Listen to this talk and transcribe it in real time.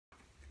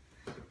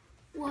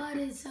What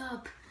is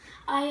up?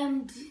 I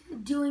am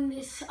doing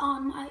this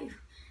on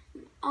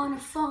a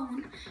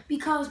phone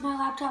because my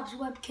laptop's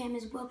webcam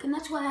is broken.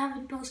 That's why I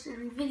haven't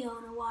posted a video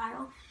in a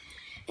while.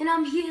 And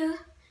I'm here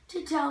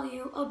to tell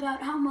you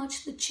about how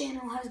much the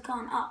channel has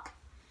gone up.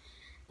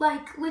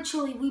 Like,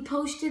 literally, I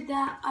posted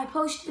that,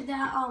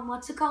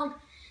 what's it called?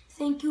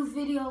 Thank you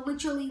video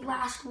literally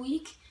last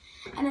week.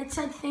 And it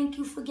said thank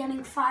you for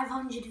getting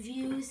 500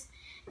 views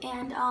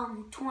and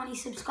 20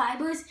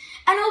 subscribers.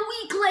 And a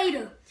week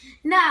later,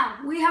 now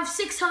we have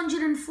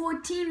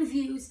 614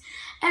 views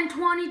and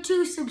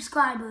 22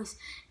 subscribers.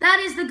 That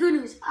is the good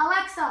news.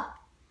 Alexa,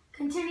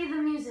 continue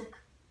the music.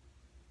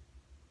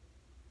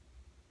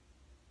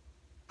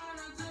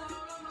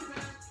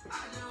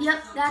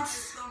 Yep,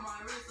 that's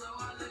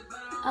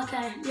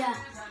okay, yeah.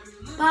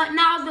 But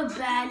now the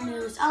bad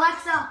news.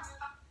 Alexa,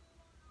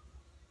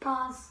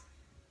 pause.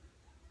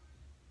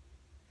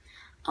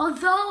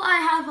 Although I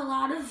have a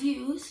lot of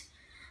views,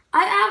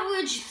 I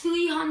average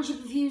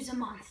 300 views a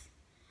month.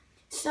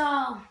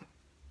 So,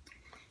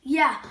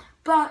 yeah,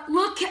 but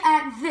look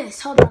at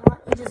this. Hold on,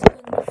 let me just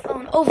bring the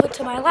phone over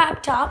to my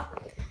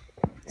laptop.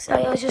 So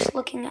I was just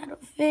looking at a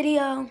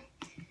video.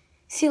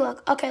 See,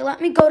 look, okay, let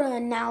me go to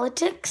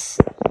analytics.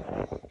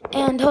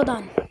 And hold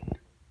on.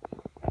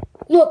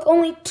 Look,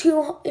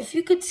 if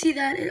you could see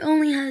that, it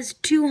only has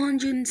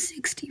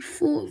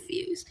 264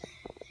 views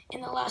in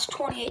the last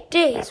 28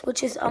 days,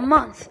 which is a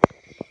month.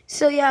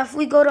 So yeah, if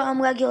we go to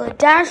regular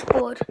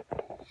dashboard,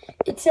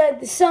 it said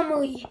the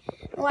summary,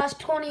 the last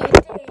 28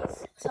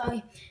 days,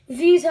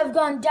 views have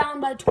gone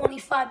down by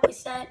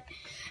 25%,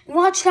 and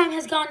watch time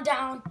has gone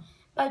down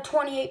by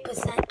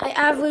 28%. I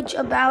average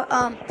about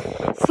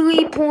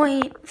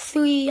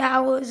 3.3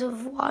 hours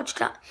of watch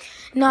time.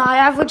 No, I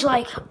average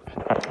like a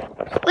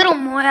little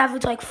more. I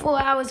average like 4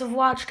 hours of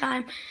watch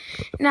time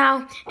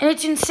now, and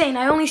it's insane.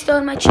 I only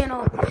started my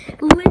channel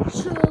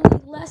literally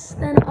less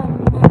than a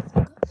month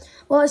ago.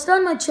 Well, I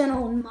started my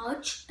channel in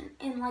March,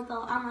 on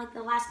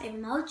the last day of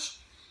March,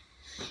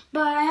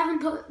 but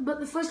but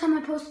the first time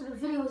I posted a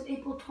video was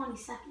April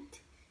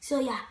 22nd. So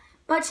yeah,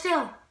 but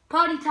still,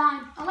 party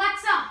time.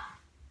 Alexa,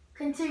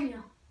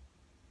 continue.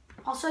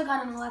 Also, I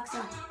got an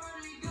Alexa.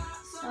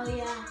 So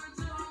yeah.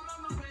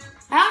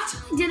 I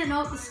actually didn't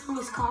know what the song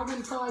was called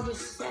until I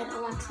just said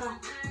Alexa.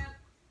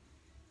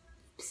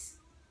 Oops.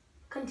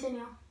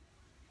 Continue.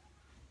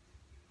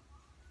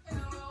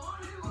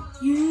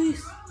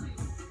 Yes.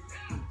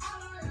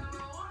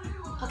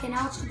 Okay,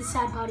 now let's do the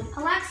sad party.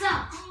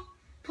 Alexa,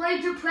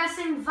 play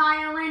depressing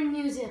violin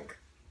music.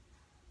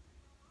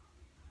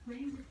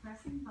 Playing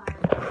depressing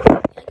violin. I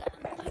got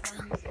an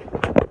Alexa.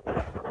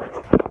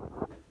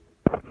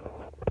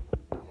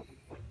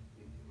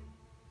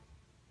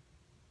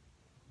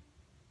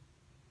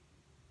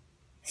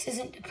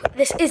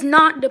 This is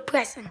not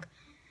depressing.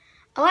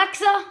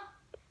 Alexa,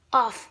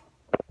 off.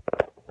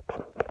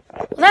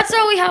 Well, that's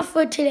all we have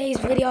for today's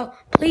video.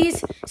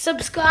 Please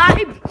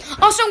subscribe.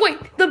 Also, wait,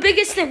 the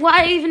biggest thing,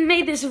 why I even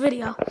made this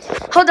video.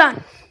 Hold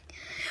on.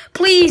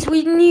 Please,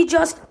 we need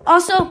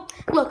also,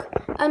 look,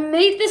 I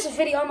made this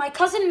video. My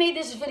cousin made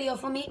this video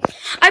for me.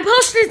 I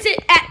posted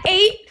it at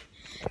 8,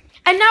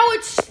 and now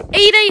it's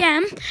 8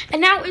 a.m.,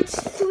 and now it's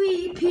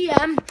 3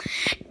 p.m.,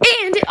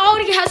 and it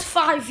already has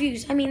 5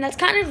 views. I mean, that's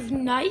kind of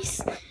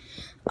nice.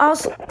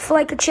 Also, for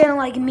like a channel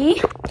like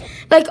me,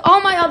 like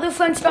all my other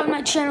friends started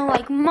my channel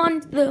like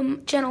months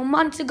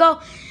ago,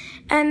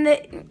 and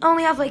they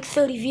only have like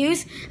 30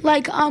 views.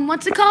 Like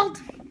what's it called?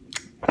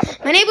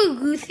 My neighbor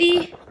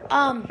Ruthie,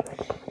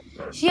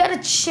 she had a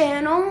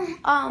channel.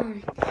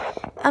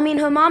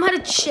 Her mom had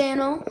a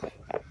channel.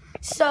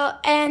 So,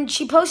 and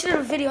she posted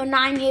a video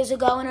 9 years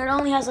ago, and it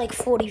only has like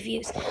 40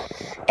 views.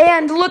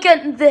 And look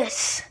at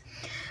this.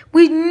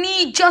 We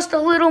need just a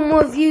little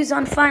more views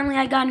on Finally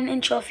I Got an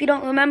Intro. If you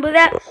don't remember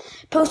that,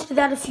 posted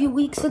that a few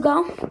weeks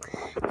ago.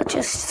 Let's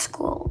just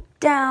scroll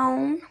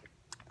down.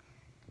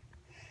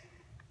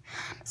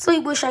 So I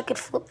wish I could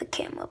flip the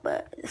camera,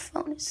 but the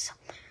phone is...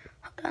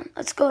 Hold on,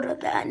 let's go to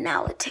the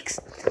analytics.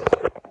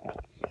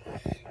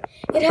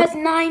 It has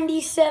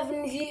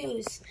 97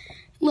 views.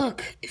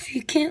 Look, if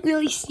you can't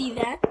really see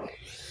that.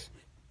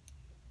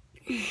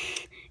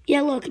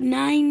 Yeah, look,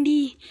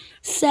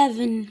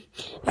 97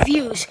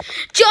 views.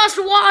 Just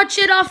watch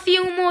it a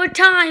few more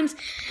times,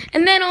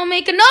 and then I'll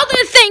make another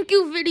thank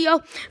you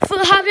video for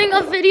having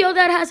a video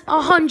that has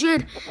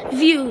 100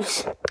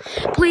 views.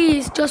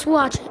 Please, just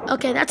watch it.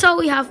 Okay, that's all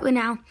we have for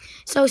now.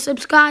 So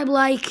subscribe,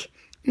 like,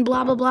 and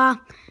blah, blah, blah.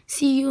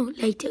 See you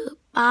later.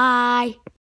 Bye.